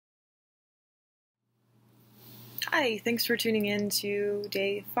Hi, thanks for tuning in to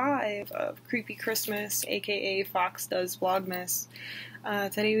day 5 of Creepy Christmas, aka Fox Does Vlogmas.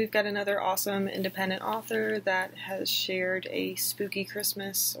 Today we've got another awesome independent author that has shared a spooky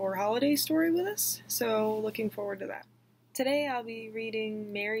Christmas or holiday story with us, so looking forward to that. Today I'll be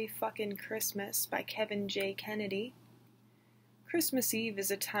reading Merry Fucking Christmas by Kevin J. Kennedy. Christmas Eve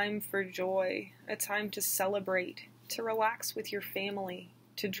is a time for joy, a time to celebrate, to relax with your family,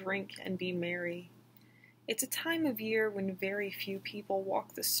 to drink and be merry. It's a time of year when very few people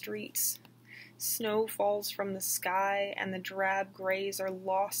walk the streets. Snow falls from the sky, and the drab grays are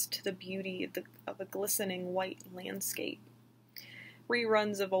lost to the beauty of a glistening white landscape.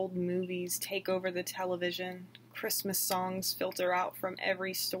 Reruns of old movies take over the television. Christmas songs filter out from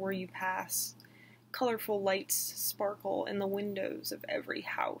every store you pass. Colorful lights sparkle in the windows of every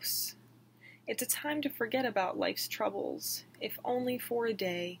house. It's a time to forget about life's troubles, if only for a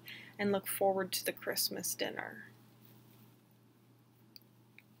day, and look forward to the Christmas dinner.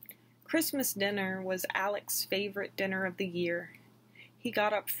 Christmas dinner was Alec's favorite dinner of the year. He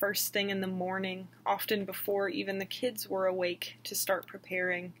got up first thing in the morning, often before even the kids were awake, to start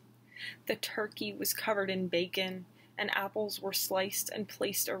preparing. The turkey was covered in bacon, and apples were sliced and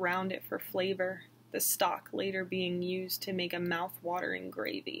placed around it for flavor, the stock later being used to make a mouth-watering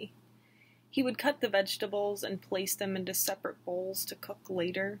gravy. He would cut the vegetables and place them into separate bowls to cook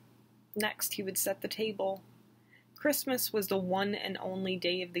later. Next, he would set the table. Christmas was the one and only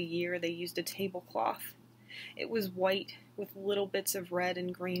day of the year they used a tablecloth. It was white with little bits of red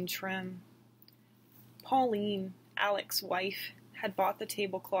and green trim. Pauline, Alec's wife, had bought the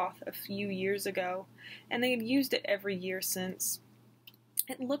tablecloth a few years ago, and they had used it every year since.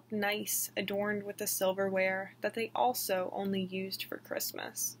 It looked nice, adorned with the silverware that they also only used for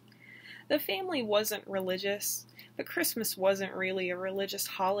Christmas. The family wasn't religious, but Christmas wasn't really a religious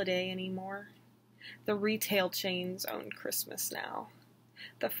holiday anymore. The retail chains owned Christmas now.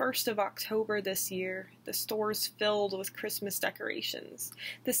 The 1st of October this year, the stores filled with Christmas decorations,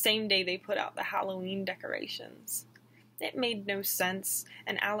 the same day they put out the Halloween decorations. It made no sense,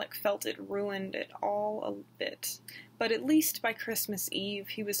 and Alec felt it ruined it all a bit. But at least by Christmas Eve,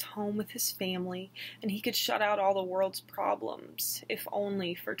 he was home with his family, and he could shut out all the world's problems, if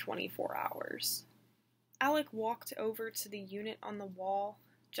only for 24 hours. Alec walked over to the unit on the wall,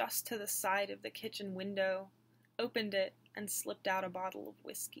 just to the side of the kitchen window, opened it, and slipped out a bottle of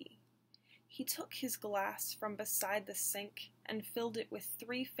whiskey. He took his glass from beside the sink and filled it with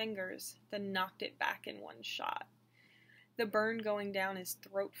 3 fingers, then knocked it back in one shot. The burn going down his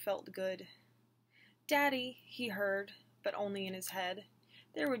throat felt good. "Daddy," he heard, but only in his head.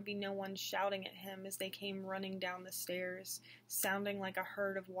 There would be no one shouting at him as they came running down the stairs, sounding like a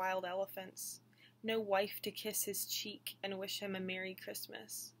herd of wild elephants. No wife to kiss his cheek and wish him a Merry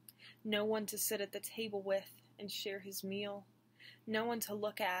Christmas. No one to sit at the table with and share his meal. No one to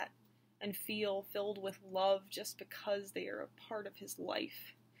look at and feel filled with love just because they are a part of his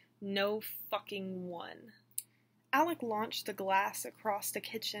life. No fucking one. Alec launched the glass across the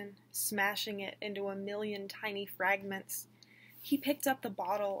kitchen, smashing it into a million tiny fragments. He picked up the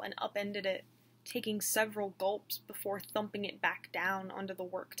bottle and upended it, taking several gulps before thumping it back down onto the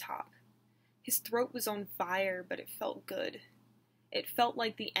worktop. His throat was on fire, but it felt good. It felt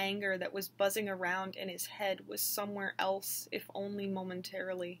like the anger that was buzzing around in his head was somewhere else, if only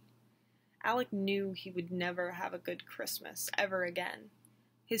momentarily. Alec knew he would never have a good Christmas ever again.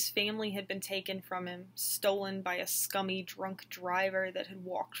 His family had been taken from him, stolen by a scummy drunk driver that had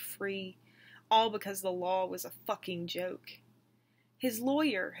walked free, all because the law was a fucking joke. His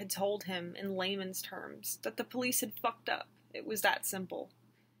lawyer had told him, in layman's terms, that the police had fucked up. It was that simple.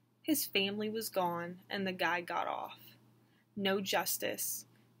 His family was gone, and the guy got off. No justice,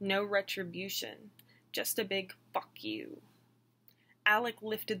 no retribution, just a big fuck you. Alec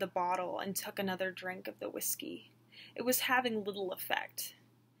lifted the bottle and took another drink of the whiskey. It was having little effect.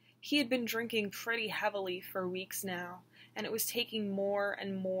 He had been drinking pretty heavily for weeks now, and it was taking more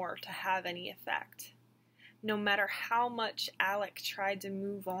and more to have any effect. No matter how much Alec tried to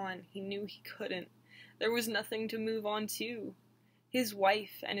move on, he knew he couldn't. There was nothing to move on to. His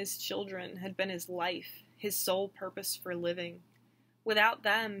wife and his children had been his life, his sole purpose for living. Without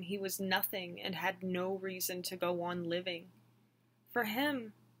them, he was nothing and had no reason to go on living. For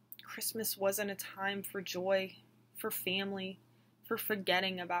him, Christmas wasn't a time for joy, for family, for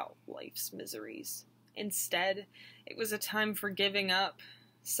forgetting about life's miseries. Instead, it was a time for giving up,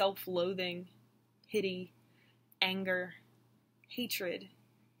 self-loathing, pity, anger, hatred,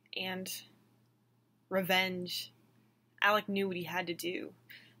 and revenge. Alec knew what he had to do,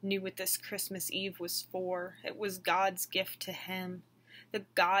 knew what this Christmas Eve was for. It was God's gift to him, the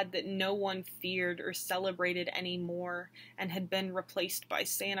god that no one feared or celebrated anymore and had been replaced by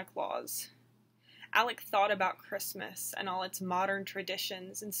Santa Claus. Alec thought about Christmas and all its modern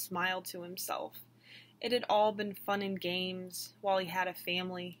traditions and smiled to himself. It had all been fun and games while he had a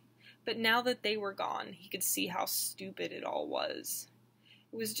family, but now that they were gone, he could see how stupid it all was.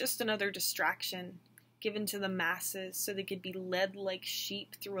 It was just another distraction, given to the masses so they could be led like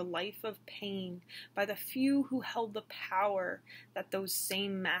sheep through a life of pain by the few who held the power that those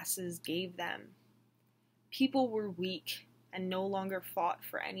same masses gave them. People were weak and no longer fought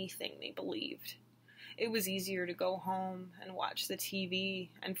for anything they believed. It was easier to go home and watch the TV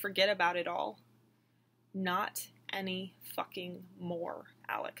and forget about it all. Not any fucking more,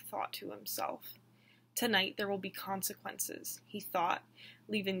 Alec thought to himself. Tonight there will be consequences, he thought,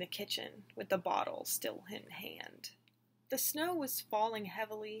 leaving the kitchen with the bottle still in hand. The snow was falling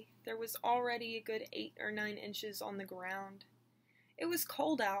heavily. There was already a good 8 or 9 inches on the ground. It was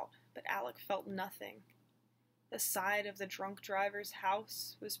cold out, but Alec felt nothing. The side of the drunk driver's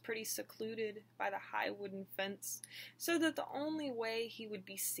house was pretty secluded by the high wooden fence, so that the only way he would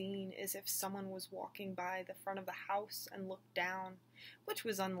be seen is if someone was walking by the front of the house and looked down, which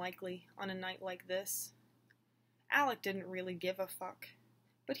was unlikely on a night like this. Alec didn't really give a fuck,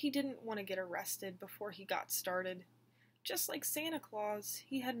 but he didn't want to get arrested before he got started. Just like Santa Claus,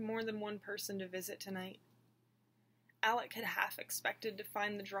 he had more than one person to visit tonight. Alec had half expected to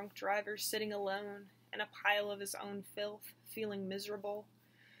find the drunk driver sitting alone in a pile of his own filth, feeling miserable.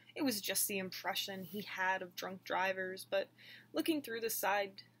 It was just the impression he had of drunk drivers, but looking through the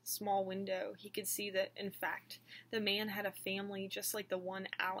side small window, he could see that, in fact, the man had a family just like the one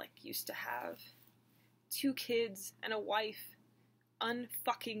Alec used to have. 2 kids and a wife.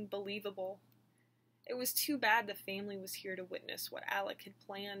 Unfucking believable. It was too bad the family was here to witness what Alec had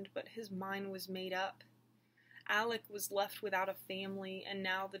planned, but his mind was made up. Alec was left without a family, and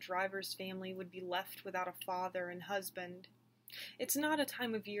now the driver's family would be left without a father and husband. It's not a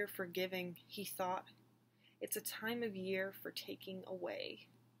time of year for giving, he thought. It's a time of year for taking away.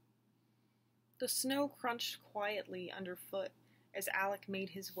 The snow crunched quietly underfoot as Alec made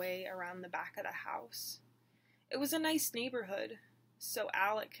his way around the back of the house. It was a nice neighborhood, so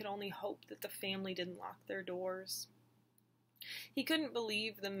Alec could only hope that the family didn't lock their doors. He couldn't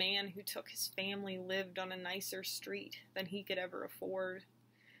believe the man who took his family lived on a nicer street than he could ever afford.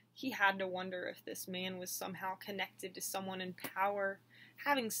 He had to wonder if this man was somehow connected to someone in power,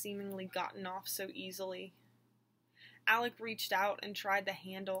 having seemingly gotten off so easily. Alec reached out and tried the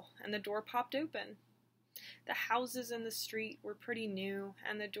handle, and the door popped open. The houses in the street were pretty new,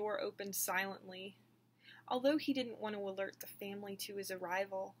 and the door opened silently. Although he didn't want to alert the family to his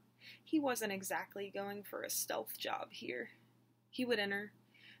arrival, he wasn't exactly going for a stealth job here. He would enter,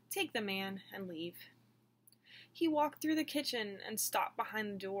 take the man, and leave. He walked through the kitchen and stopped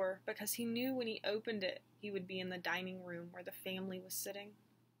behind the door because he knew when he opened it he would be in the dining room where the family was sitting.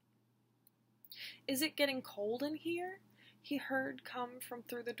 "Is it getting cold in here?" he heard come from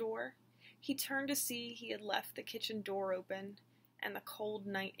through the door. He turned to see he had left the kitchen door open, and the cold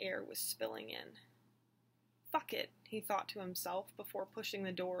night air was spilling in. Fuck it, he thought to himself before pushing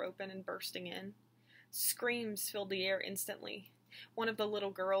the door open and bursting in. Screams filled the air instantly. One of the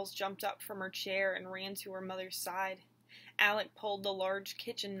little girls jumped up from her chair and ran to her mother's side. Alec pulled the large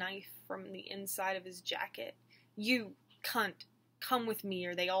kitchen knife from the inside of his jacket. "You, cunt, come with me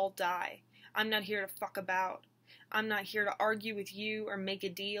or they all die. I'm not here to fuck about. I'm not here to argue with you or make a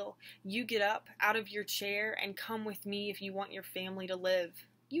deal. You get up out of your chair and come with me if you want your family to live.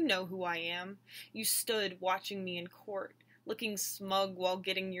 You know who I am. You stood watching me in court, looking smug while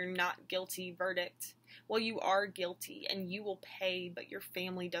getting your not guilty verdict. Well, you are guilty, and you will pay, but your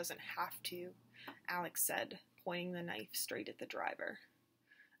family doesn't have to," Alex said, pointing the knife straight at the driver.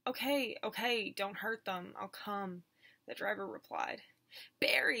 Okay, don't hurt them. I'll come," the driver replied.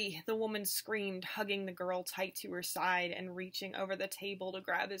 "Barry!" the woman screamed, hugging the girl tight to her side and reaching over the table to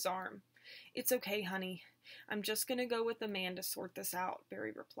grab his arm. "It's okay, honey. I'm just gonna go with the man to sort this out,"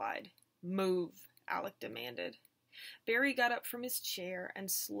 Barry replied. "Move," Alec demanded. Barry got up from his chair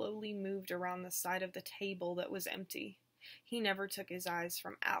and slowly moved around the side of the table that was empty. He never took his eyes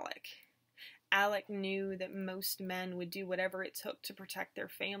from Alec. Alec knew that most men would do whatever it took to protect their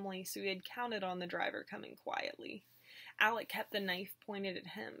family, so he had counted on the driver coming quietly. Alec kept the knife pointed at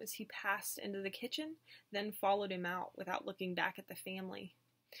him as he passed into the kitchen, then followed him out without looking back at the family.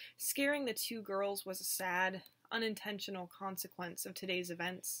 Scaring the 2 girls was a sad, unintentional consequence of today's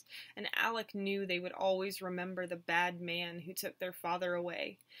events, and Alec knew they would always remember the bad man who took their father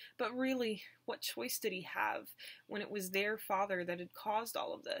away. But really, what choice did he have when it was their father that had caused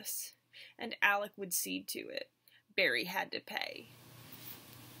all of this? And Alec would cede to it. Barry had to pay.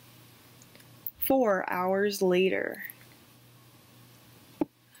 4 hours later.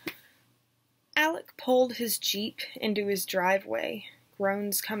 Alec pulled his Jeep into his driveway,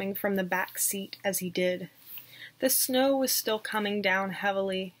 groans coming from the back seat as he did. The snow was still coming down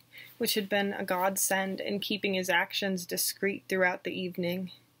heavily, which had been a godsend in keeping his actions discreet throughout the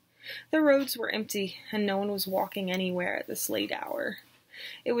evening. The roads were empty, and no one was walking anywhere at this late hour.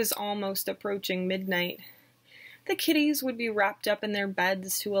 It was almost approaching midnight. The kiddies would be wrapped up in their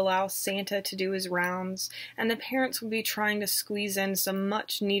beds to allow Santa to do his rounds, and the parents would be trying to squeeze in some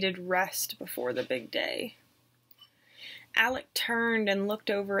much-needed rest before the big day. Alec turned and looked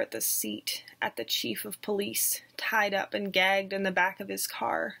over at the seat at the chief of police, tied up and gagged in the back of his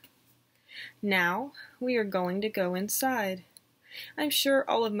car. Now we are going to go inside. I'm sure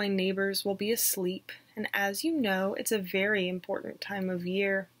all of my neighbors will be asleep, and as you know, it's a very important time of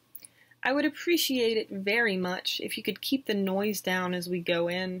year. I would appreciate it very much if you could keep the noise down as we go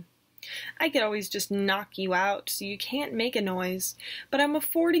in. I could always just knock you out so you can't make a noise, but I'm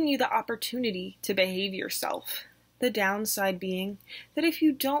affording you the opportunity to behave yourself. The downside being that if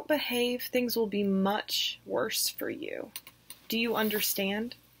you don't behave, things will be much worse for you. Do you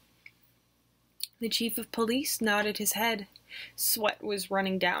understand? The chief of police nodded his head. Sweat was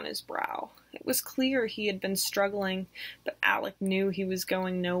running down his brow. It was clear he had been struggling, but Alec knew he was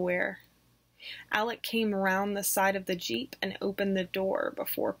going nowhere. Alec came around the side of the Jeep and opened the door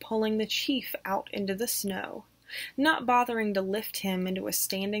before pulling the chief out into the snow. Not bothering to lift him into a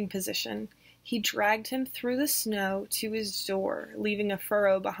standing position, he dragged him through the snow to his door, leaving a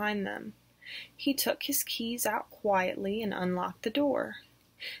furrow behind them. He took his keys out quietly and unlocked the door.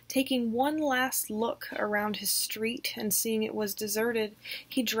 Taking one last look around his street and seeing it was deserted,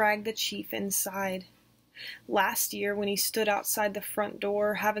 he dragged the chief inside. Last year, when he stood outside the front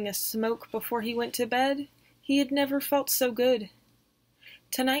door having a smoke before he went to bed, he had never felt so good.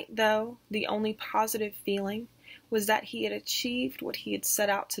 Tonight, though, the only positive feeling was that he had achieved what he had set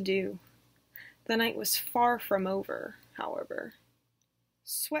out to do. The night was far from over, however.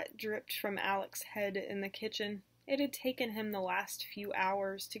 Sweat dripped from Alec's head in the kitchen. It had taken him the last few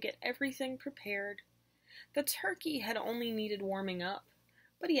hours to get everything prepared. The turkey had only needed warming up,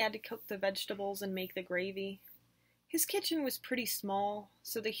 but he had to cook the vegetables and make the gravy. His kitchen was pretty small,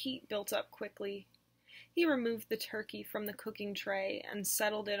 so the heat built up quickly. He removed the turkey from the cooking tray and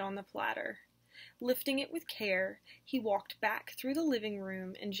settled it on the platter. Lifting it with care, he walked back through the living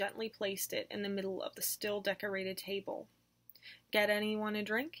room and gently placed it in the middle of the still-decorated table. "Get anyone a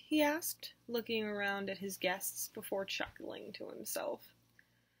drink?" he asked, looking around at his guests before chuckling to himself.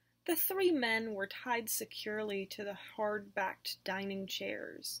 The three men were tied securely to the hard-backed dining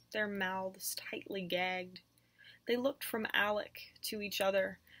chairs, their mouths tightly gagged. They looked from Alec to each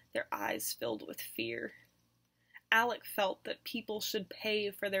other, their eyes filled with fear. Alec felt that people should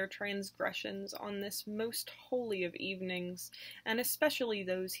pay for their transgressions on this most holy of evenings, and especially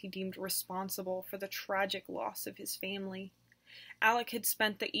those he deemed responsible for the tragic loss of his family. Alec had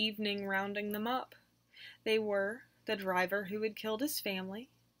spent the evening rounding them up. They were the driver who had killed his family,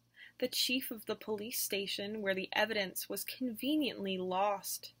 the chief of the police station where the evidence was conveniently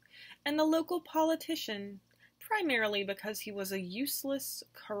lost, and the local politician, primarily because he was a useless,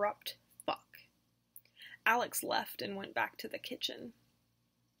 corrupt fuck. Alex left and went back to the kitchen.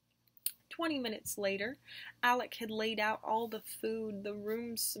 20 minutes later, Alec had laid out all the food. The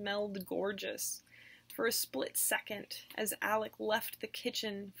room smelled gorgeous. For a split second, as Alec left the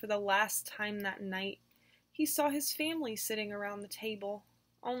kitchen for the last time that night, he saw his family sitting around the table,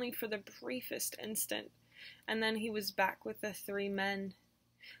 only for the briefest instant, and then he was back with the three men.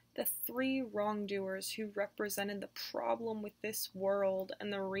 The three wrongdoers who represented the problem with this world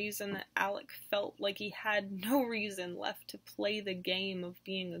and the reason that Alec felt like he had no reason left to play the game of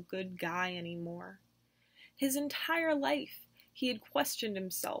being a good guy anymore. His entire life, he had questioned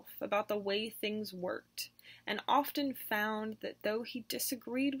himself about the way things worked, and often found that though he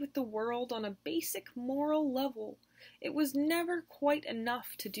disagreed with the world on a basic moral level, it was never quite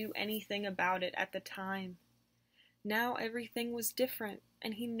enough to do anything about it at the time. Now everything was different,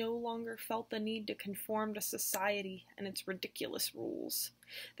 and he no longer felt the need to conform to society and its ridiculous rules.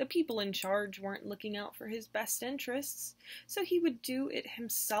 The people in charge weren't looking out for his best interests, so he would do it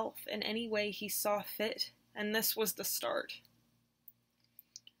himself in any way he saw fit, and this was the start.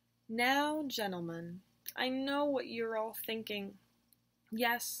 Now, gentlemen, I know what you're all thinking.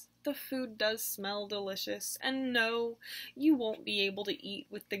 Yes, the food does smell delicious, and no, you won't be able to eat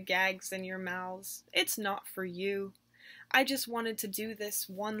with the gags in your mouths. It's not for you. I just wanted to do this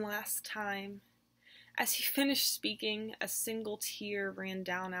one last time. As he finished speaking, a single tear ran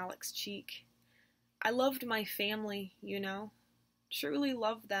down Alec's cheek. I loved my family, you know. Truly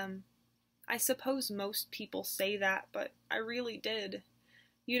loved them. I suppose most people say that, but I really did.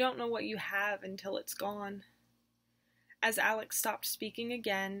 You don't know what you have until it's gone. As Alex stopped speaking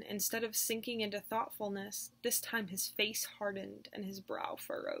again, instead of sinking into thoughtfulness, this time his face hardened and his brow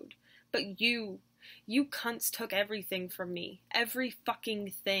furrowed. But you cunts took everything from me. Every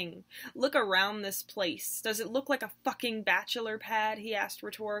fucking thing. Look around this place. Does it look like a fucking bachelor pad? He asked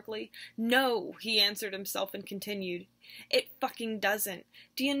rhetorically. No, he answered himself and continued. It fucking doesn't.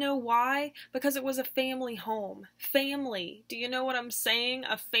 Do you know why? Because it was a family home. Family. Do you know what I'm saying?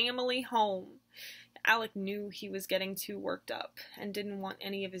 A family home. Alec knew he was getting too worked up and didn't want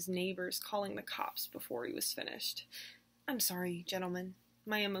any of his neighbors calling the cops before he was finished. I'm sorry, gentlemen.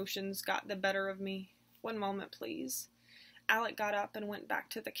 My emotions got the better of me. One moment, please. Alec got up and went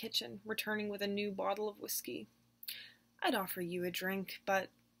back to the kitchen, returning with a new bottle of whiskey. I'd offer you a drink, but,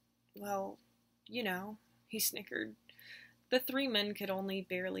 well, you know, he snickered. The three men could only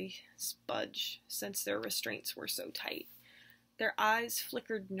barely budge, since their restraints were so tight. Their eyes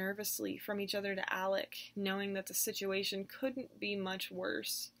flickered nervously from each other to Alec, knowing that the situation couldn't be much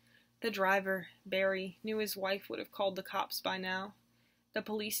worse. The driver, Barry, knew his wife would have called the cops by now. The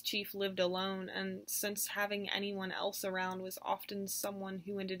police chief lived alone, and since having anyone else around was often someone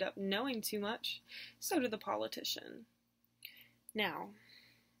who ended up knowing too much, so did the politician. Now,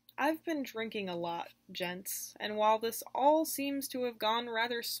 I've been drinking a lot, gents, and while this all seems to have gone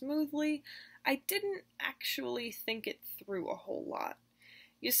rather smoothly, I didn't actually think it through a whole lot.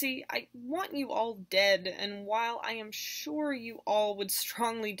 You see, I want you all dead, and while I am sure you all would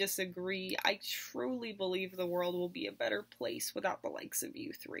strongly disagree, I truly believe the world will be a better place without the likes of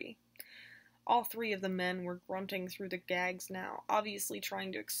you three. All three of the men were grunting through the gags now, obviously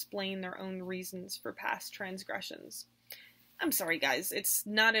trying to explain their own reasons for past transgressions. I'm sorry, guys, it's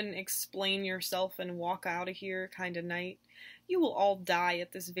not an explain yourself and walk out of here kind of night. You will all die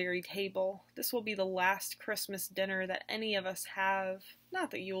at this very table. This will be the last Christmas dinner that any of us have.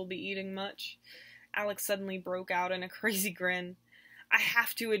 Not that you will be eating much. Alex suddenly broke out in a crazy grin. I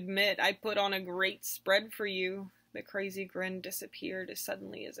have to admit, I put on a great spread for you. The crazy grin disappeared as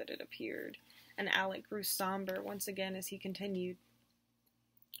suddenly as it had appeared, and Alec grew somber once again as he continued.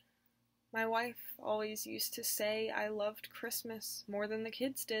 My wife always used to say I loved Christmas more than the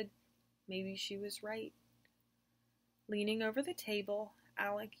kids did. Maybe she was right. Leaning over the table,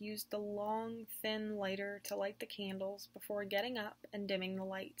 Alec used the long, thin lighter to light the candles before getting up and dimming the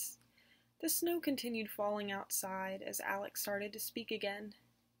lights. The snow continued falling outside as Alec started to speak again.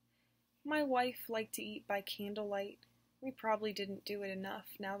 My wife liked to eat by candlelight. We probably didn't do it enough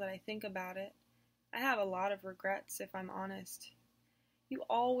now that I think about it. I have a lot of regrets, if I'm honest. You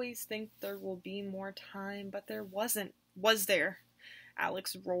always think there will be more time, but there wasn't, was there?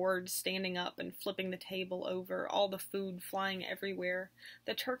 Alex roared, standing up and flipping the table over, all the food flying everywhere.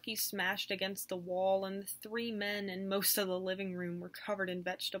 The turkey smashed against the wall, and the three men and most of the living room were covered in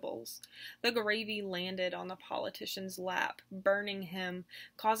vegetables. The gravy landed on the politician's lap, burning him,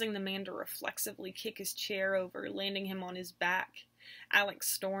 causing the man to reflexively kick his chair over, landing him on his back. Alex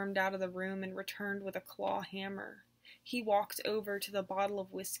stormed out of the room and returned with a claw hammer. He walked over to the bottle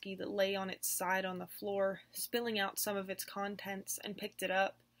of whiskey that lay on its side on the floor, spilling out some of its contents, and picked it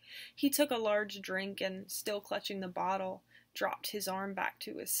up. He took a large drink and, still clutching the bottle, dropped his arm back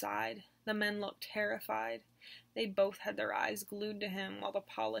to his side. The men looked terrified. They both had their eyes glued to him while the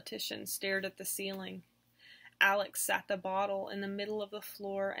politician stared at the ceiling. Alex sat the bottle in the middle of the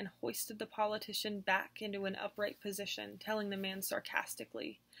floor and hoisted the politician back into an upright position, telling the man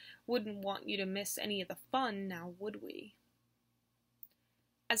sarcastically, "Wouldn't want you to miss any of the fun, now would we?"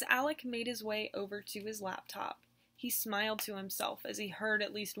 As Alec made his way over to his laptop, he smiled to himself as he heard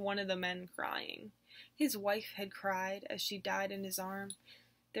at least one of the men crying. His wife had cried as she died in his arm,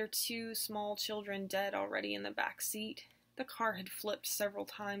 their two small children dead already in the back seat. The car had flipped several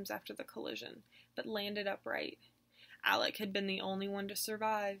times after the collision, but landed upright. Alec had been the only one to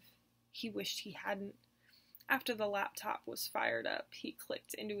survive. He wished he hadn't. After the laptop was fired up, he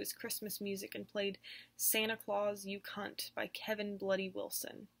clicked into his Christmas music and played Santa Claus, You Cunt by Kevin Bloody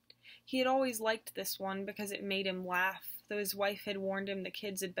Wilson. He had always liked this one because it made him laugh, though his wife had warned him the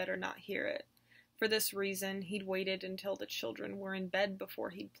kids had better not hear it. For this reason, he'd waited until the children were in bed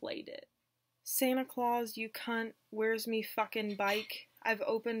before he'd played it. Santa Claus, you cunt, where's me fucking bike? I've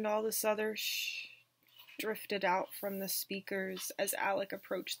opened all this other drifted out from the speakers as Alec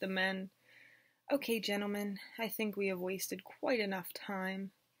approached the men. Okay, gentlemen, I think we have wasted quite enough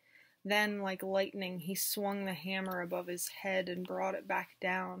time. Then, like lightning, he swung the hammer above his head and brought it back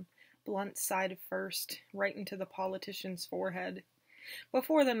down, blunt side first, right into the politician's forehead.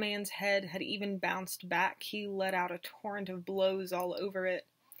 Before the man's head had even bounced back, he let out a torrent of blows all over it.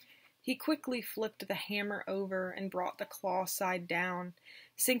 He quickly flipped the hammer over and brought the claw side down,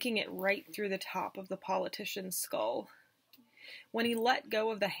 sinking it right through the top of the politician's skull. When he let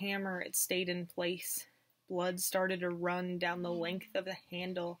go of the hammer, it stayed in place. Blood started to run down the length of the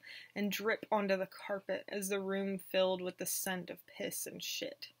handle and drip onto the carpet as the room filled with the scent of piss and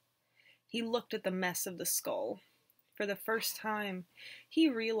shit. He looked at the mess of the skull. For the first time, he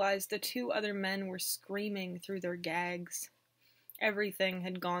realized the two other men were screaming through their gags. Everything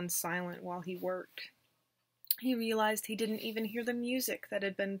had gone silent while he worked. He realized he didn't even hear the music that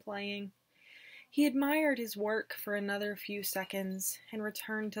had been playing. He admired his work for another few seconds and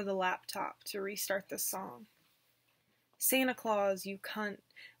returned to the laptop to restart the song. Santa Claus, You Cunt,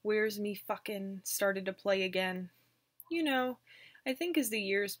 Where's Me Fuckin' started to play again. You know, I think as the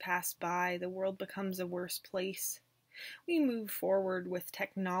years pass by, the world becomes a worse place. We move forward with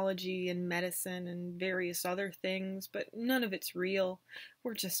technology and medicine and various other things, but none of it's real.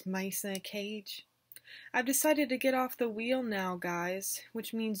 We're just mice in a cage. I've decided to get off the wheel now, guys,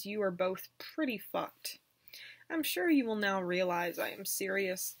 which means you are both pretty fucked. I'm sure you will now realize I am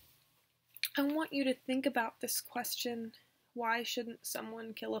serious. I want you to think about this question. Why shouldn't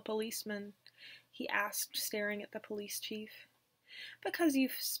someone kill a policeman? He asked, staring at the police chief. Because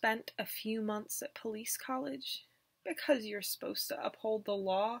you've spent a few months at police college? Because you're supposed to uphold the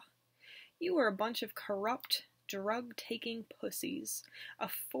law? You are a bunch of corrupt, drug-taking pussies, a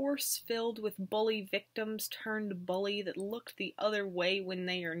force filled with bully victims turned bully that looked the other way when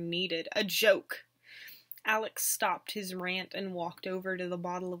they are needed. A joke. Alex stopped his rant and walked over to the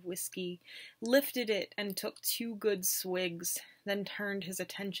bottle of whiskey, lifted it and took 2 good swigs, then turned his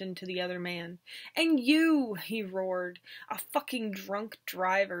attention to the other man. And you, he roared, a fucking drunk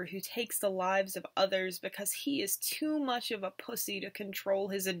driver who takes the lives of others because he is too much of a pussy to control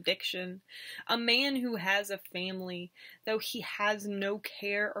his addiction. A man who has a family, though he has no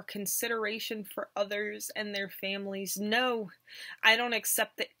care or consideration for others and their families. No, I don't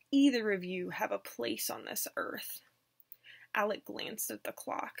accept that either of you have a place on this earth. Alec glanced at the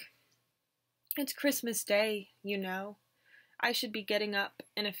clock. It's Christmas Day, you know. I should be getting up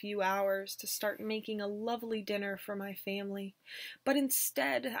in a few hours to start making a lovely dinner for my family, but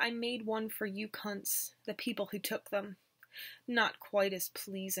instead I made one for you cunts, the people who took them. Not quite as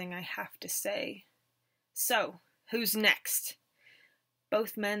pleasing, I have to say. So, who's next?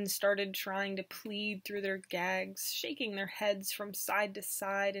 Both men started trying to plead through their gags, shaking their heads from side to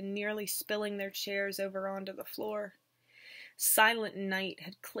side and nearly spilling their chairs over onto the floor. Silent Night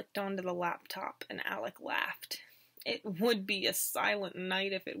had clicked onto the laptop, and Alec laughed. It would be a silent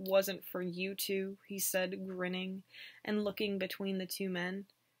night if it wasn't for you two, he said, grinning and looking between the two men.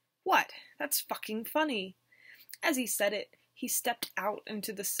 What? That's fucking funny. As he said it, he stepped out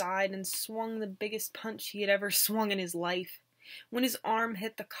into the side and swung the biggest punch he had ever swung in his life. When his arm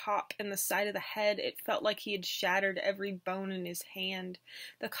hit the cop in the side of the head, it felt like he had shattered every bone in his hand.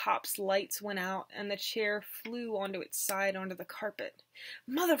 The cop's lights went out, and the chair flew onto its side onto the carpet.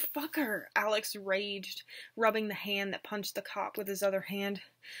 Motherfucker! Alex raged, rubbing the hand that punched the cop with his other hand.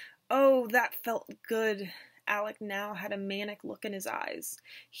 Oh, that felt good. Alec now had a manic look in his eyes.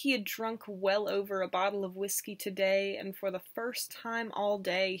 He had drunk well over a bottle of whiskey today, and for the first time all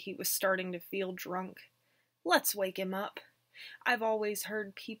day he was starting to feel drunk. Let's wake him up. I've always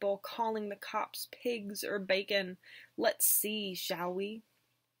heard people calling the cops pigs or bacon. Let's see, shall we?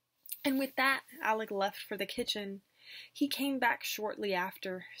 And with that, Alec left for the kitchen. He came back shortly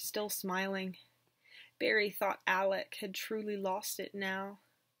after, still smiling. Barry thought Alec had truly lost it now.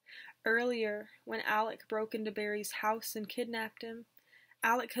 Earlier, when Alec broke into Barry's house and kidnapped him,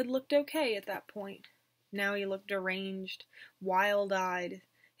 Alec had looked okay at that point. Now he looked deranged, wild-eyed,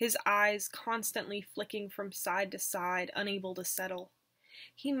 his eyes constantly flicking from side to side, unable to settle.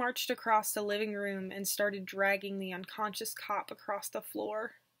 He marched across the living room and started dragging the unconscious cop across the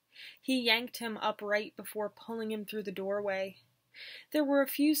floor. He yanked him upright before pulling him through the doorway. There were a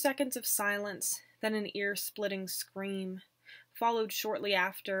few seconds of silence, then an ear-splitting scream, followed shortly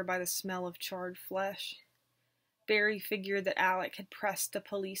after by the smell of charred flesh. Barry figured that Alec had pressed the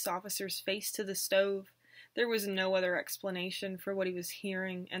police officer's face to the stove. There was no other explanation for what he was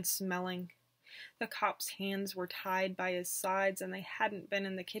hearing and smelling. The cop's hands were tied by his sides, and they hadn't been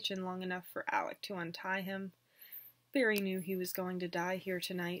in the kitchen long enough for Alec to untie him. Barry knew he was going to die here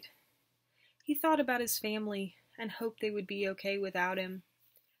tonight. He thought about his family and hoped they would be okay without him.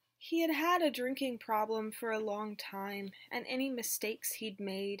 He had had a drinking problem for a long time, and any mistakes he'd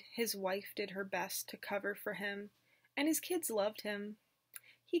made, his wife did her best to cover for him, and his kids loved him.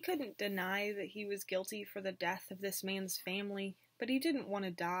 He couldn't deny that he was guilty for the death of this man's family, but he didn't want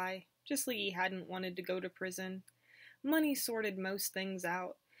to die, just like he hadn't wanted to go to prison. Money sorted most things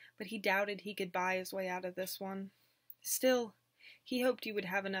out, but he doubted he could buy his way out of this one. Still, he hoped he would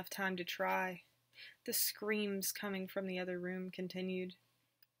have enough time to try. The screams coming from the other room continued.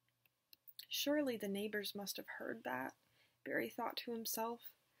 Surely the neighbors must have heard that, Barry thought to himself.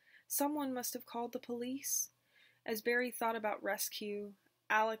 Someone must have called the police. As Barry thought about rescue,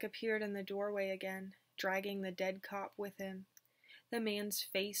 Alec appeared in the doorway again, dragging the dead cop with him. The man's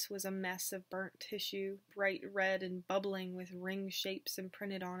face was a mess of burnt tissue, bright red and bubbling with ring shapes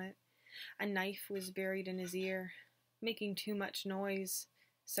imprinted on it. A knife was buried in his ear, making too much noise.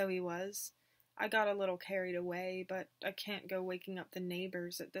 So he was. I got a little carried away, but I can't go waking up the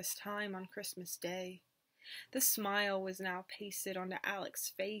neighbors at this time on Christmas Day. The smile was now pasted onto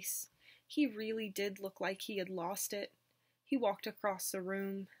Alec's face. He really did look like he had lost it. He walked across the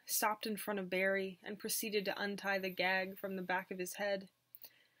room, stopped in front of Barry, and proceeded to untie the gag from the back of his head.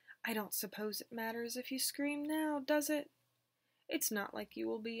 I don't suppose it matters if you scream now, does it? It's not like you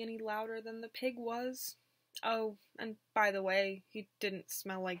will be any louder than the pig was. Oh, and by the way, he didn't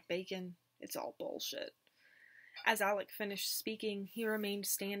smell like bacon. It's all bullshit. As Alec finished speaking, he remained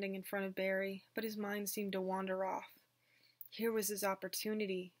standing in front of Barry, but his mind seemed to wander off. Here was his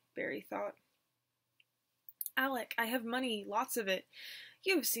opportunity, Barry thought. Alec, I have money, lots of it.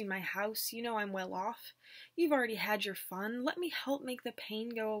 You have seen my house, you know I'm well off. You've already had your fun. Let me help make the pain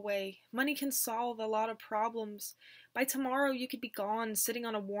go away. Money can solve a lot of problems. By tomorrow you could be gone, sitting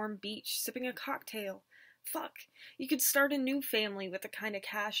on a warm beach, sipping a cocktail. Fuck, you could start a new family with the kind of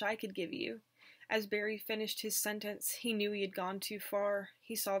cash I could give you. As Barry finished his sentence, he knew he had gone too far.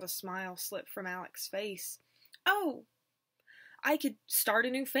 He saw the smile slip from Alec's face. Oh, I could start a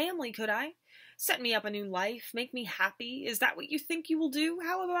new family, could I? Set me up a new life, make me happy. Is that what you think you will do?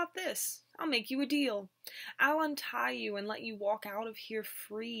 How about this? I'll make you a deal. I'll untie you and let you walk out of here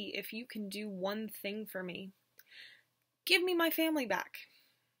free if you can do one thing for me. Give me my family back.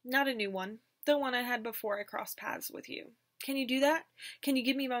 Not a new one. The one I had before I crossed paths with you. Can you do that? Can you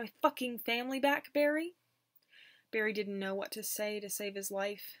give me my fucking family back, Barry? Barry didn't know what to say to save his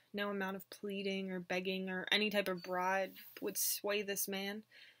life. No amount of pleading or begging or any type of bribe would sway this man.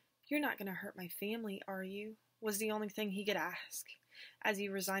 You're not going to hurt my family, are you? Was the only thing he could ask, as he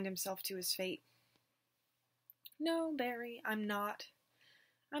resigned himself to his fate. No, Barry, I'm not.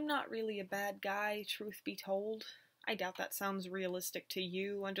 I'm not really a bad guy, truth be told. I doubt that sounds realistic to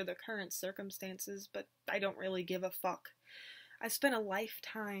you under the current circumstances, but I don't really give a fuck. I spent a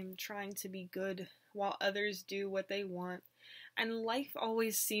lifetime trying to be good while others do what they want, and life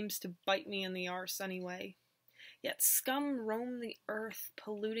always seems to bite me in the arse anyway. Yet scum roam the earth,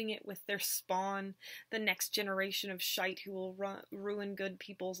 polluting it with their spawn, the next generation of shite who will ruin good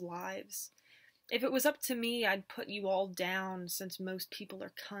people's lives. If it was up to me, I'd put you all down, since most people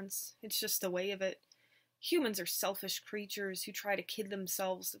are cunts. It's just the way of it. Humans are selfish creatures who try to kid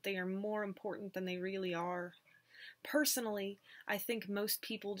themselves that they are more important than they really are. Personally, I think most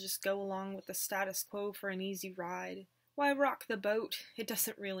people just go along with the status quo for an easy ride. Why rock the boat? It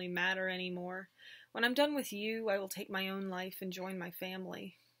doesn't really matter anymore. When I'm done with you, I will take my own life and join my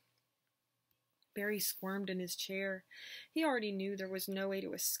family. Barry squirmed in his chair. He already knew there was no way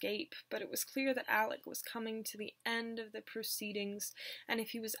to escape, but it was clear that Alec was coming to the end of the proceedings, and if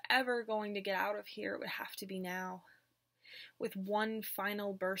he was ever going to get out of here, it would have to be now. With one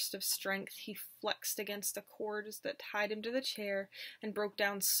final burst of strength, he flexed against the cords that tied him to the chair and broke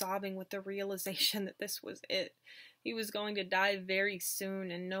down sobbing with the realization that this was it. He was going to die very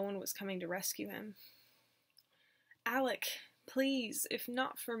soon, and no one was coming to rescue him. Alec, please, if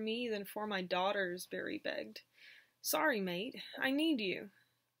not for me, then for my daughters, Barry begged. Sorry, mate, I need you.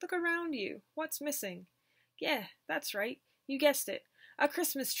 Look around you. What's missing? Yeah, that's right. You guessed it. A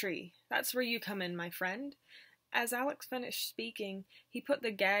Christmas tree. That's where you come in, my friend. As Alex finished speaking, he put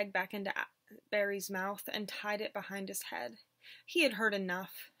the gag back into Barry's mouth and tied it behind his head. He had heard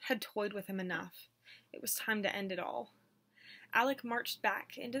enough, had toyed with him enough. It was time to end it all. Alec marched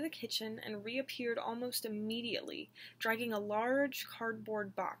back into the kitchen and reappeared almost immediately, dragging a large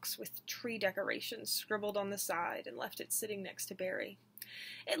cardboard box with tree decorations scribbled on the side, and left it sitting next to Barry.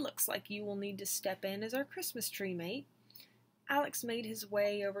 It looks like you will need to step in as our Christmas tree, mate. Alex made his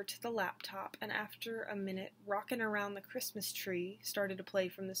way over to the laptop, and after a minute, Rockin' Around the Christmas Tree started to play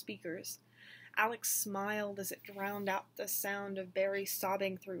from the speakers. Alex smiled as it drowned out the sound of Barry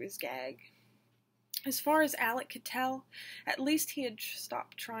sobbing through his gag. As far as Alec could tell, at least he had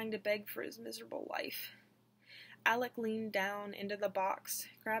stopped trying to beg for his miserable life. Alec leaned down into the box,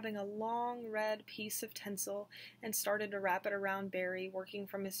 grabbing a long red piece of tinsel, and started to wrap it around Barry, working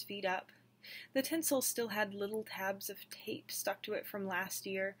from his feet up. The tinsel still had little tabs of tape stuck to it from last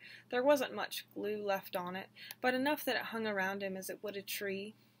year. There wasn't much glue left on it, but enough that it hung around him as it would a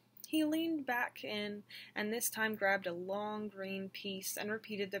tree. He leaned back in and this time grabbed a long green piece and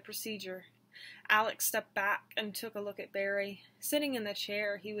repeated the procedure. Alex stepped back and took a look at Barry. Sitting in the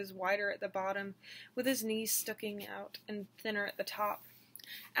chair, he was wider at the bottom, with his knees sticking out and thinner at the top.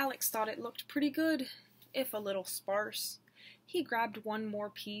 Alex thought it looked pretty good, if a little sparse. He grabbed one more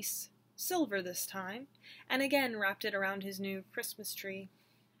piece, silver this time, and again wrapped it around his new Christmas tree.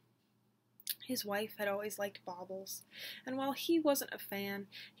 His wife had always liked baubles, and while he wasn't a fan,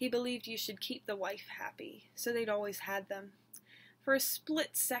 he believed you should keep the wife happy, so they'd always had them. For a split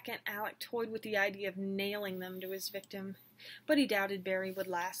second, Alec toyed with the idea of nailing them to his victim, but he doubted Barry would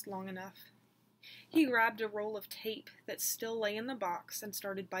last long enough. He grabbed a roll of tape that still lay in the box and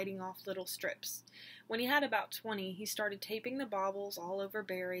started biting off little strips. When he had about 20, he started taping the baubles all over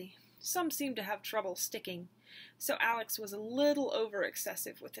Barry. Some seemed to have trouble sticking, so Alex was a little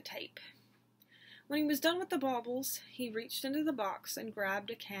over-excessive with the tape. When he was done with the baubles, he reached into the box and grabbed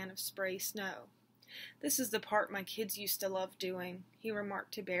a can of spray snow. "This is the part my kids used to love doing," he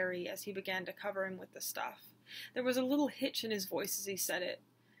remarked to Barry as he began to cover him with the stuff. There was a little hitch in his voice as he said it.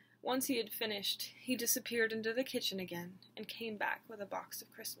 Once he had finished, he disappeared into the kitchen again and came back with a box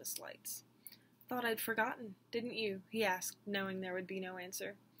of Christmas lights. "Thought I'd forgotten, didn't you?" he asked, knowing there would be no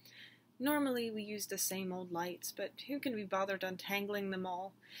answer. "Normally we use the same old lights, but who can be bothered untangling them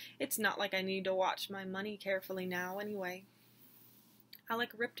all? It's not like I need to watch my money carefully now, anyway."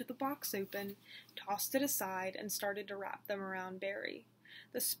 Alec ripped the box open, tossed it aside, and started to wrap them around Barry.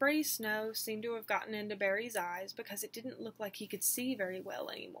 The spray snow seemed to have gotten into Barry's eyes because it didn't look like he could see very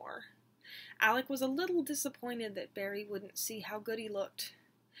well anymore. Alec was a little disappointed that Barry wouldn't see how good he looked.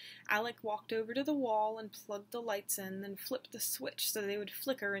 Alec walked over to the wall and plugged the lights in, then flipped the switch so they would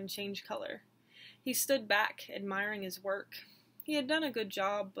flicker and change color. He stood back, admiring his work. He had done a good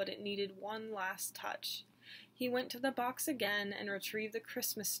job, but it needed one last touch. He went to the box again and retrieved the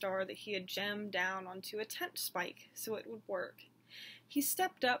Christmas star that he had jammed down onto a tent spike so it would work. He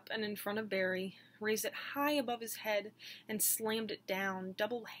stepped up and in front of Barry, raised it high above his head, and slammed it down,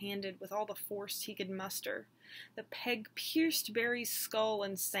 double-handed with all the force he could muster. The peg pierced Barry's skull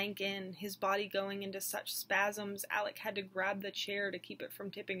and sank in, his body going into such spasms Alec had to grab the chair to keep it from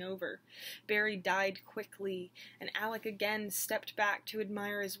tipping over. Barry died quickly, and Alec again stepped back to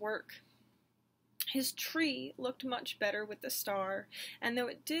admire his work. His tree looked much better with the star, and though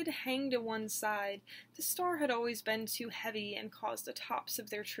it did hang to one side, the star had always been too heavy and caused the tops of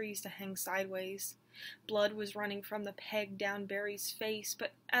their trees to hang sideways. Blood was running from the peg down Barry's face,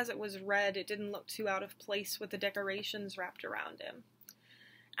 but as it was red, it didn't look too out of place with the decorations wrapped around him.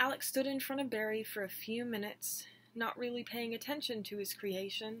 Alec stood in front of Barry for a few minutes, not really paying attention to his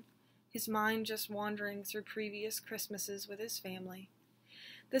creation, his mind just wandering through previous Christmases with his family.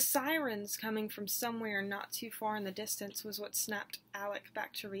 The sirens coming from somewhere not too far in the distance was what snapped Alec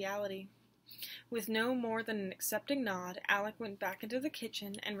back to reality. With no more than an accepting nod, Alec went back into the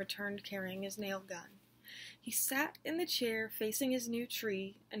kitchen and returned carrying his nail gun. He sat in the chair facing his new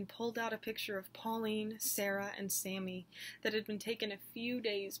tree and pulled out a picture of Pauline, Sarah, and Sammy that had been taken a few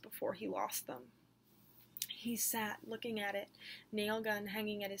days before he lost them. He sat looking at it, nail gun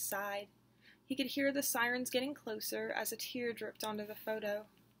hanging at his side. He could hear the sirens getting closer as a tear dripped onto the photo.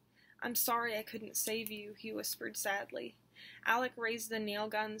 "I'm sorry I couldn't save you," he whispered sadly. Alec raised the nail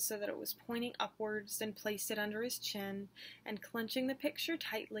gun so that it was pointing upwards, then placed it under his chin, and clenching the picture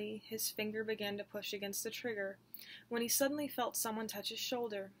tightly, his finger began to push against the trigger, when he suddenly felt someone touch his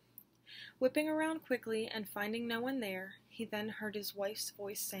shoulder. Whipping around quickly and finding no one there, he then heard his wife's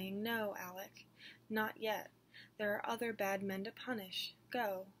voice saying, "No, Alec, not yet. There are other bad men to punish.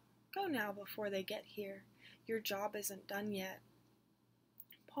 Go. Go now before they get here. Your job isn't done yet."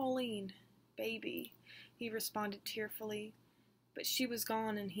 "Pauline, baby," he responded tearfully, but she was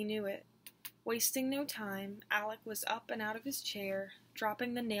gone and he knew it. Wasting no time, Alec was up and out of his chair,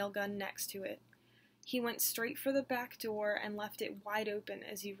 dropping the nail gun next to it. He went straight for the back door and left it wide open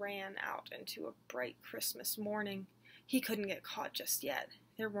as he ran out into a bright Christmas morning. He couldn't get caught just yet.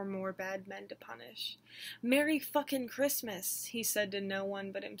 There were more bad men to punish. "Merry fucking Christmas," he said to no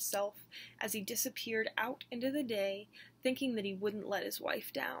one but himself as he disappeared out into the day, thinking that he wouldn't let his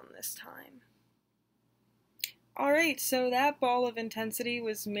wife down this time. Alright, so that ball of intensity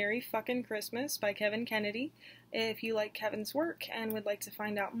was Merry Fucking Christmas by Kevin Kennedy. If you like Kevin's work and would like to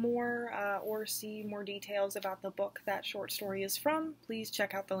find out more or see more details about the book that short story is from, please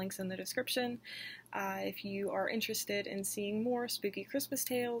check out the links in the description. If you are interested in seeing more spooky Christmas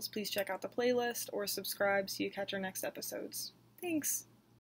tales, please check out the playlist or subscribe so you catch our next episodes. Thanks!